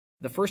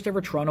The first ever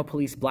Toronto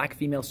Police black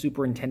female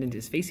superintendent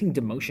is facing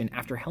demotion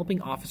after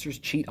helping officers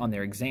cheat on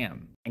their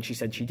exam. And she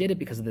said she did it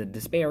because of the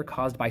despair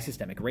caused by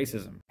systemic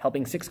racism,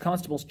 helping 6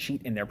 constables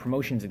cheat in their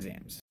promotions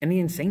exams. And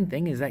the insane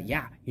thing is that,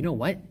 yeah, you know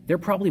what? There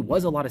probably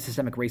was a lot of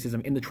systemic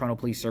racism in the Toronto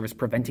Police Service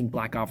preventing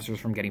black officers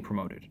from getting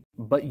promoted.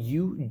 But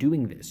you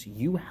doing this,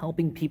 you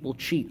helping people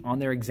cheat on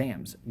their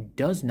exams,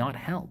 does not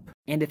help.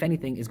 And if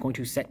anything, is going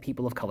to set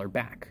people of color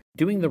back.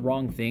 Doing the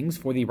wrong things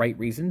for the right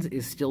reasons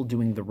is still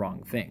doing the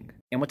wrong thing.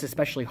 And what's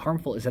especially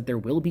harmful is that there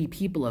will be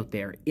people out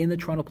there in the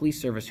Toronto Police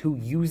Service who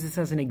use this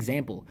as an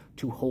example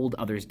to hold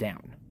others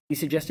down. The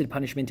suggested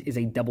punishment is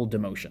a double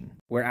demotion,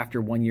 where after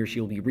 1 year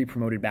she will be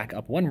re-promoted back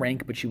up 1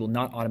 rank, but she will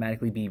not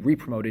automatically be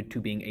re-promoted to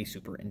being a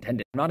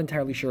superintendent. I'm not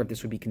entirely sure if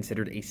this would be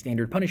considered a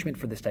standard punishment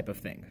for this type of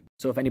thing.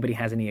 So if anybody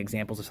has any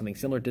examples of something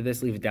similar to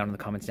this, leave it down in the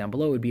comments down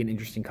below. It would be an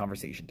interesting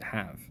conversation to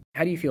have.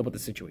 How do you feel about the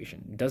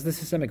situation? Does the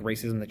systemic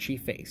racism that she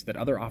faced, that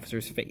other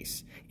officers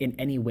face, in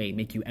any way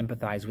make you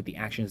empathize with the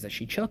actions that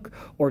she took?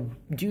 Or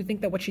do you think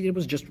that what she did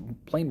was just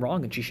plain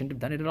wrong and she shouldn't have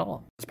done it at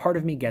all? Because part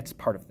of me gets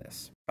part of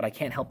this, but I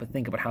can't help but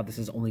think about how this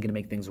is only going to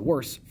make things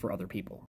worse for other people.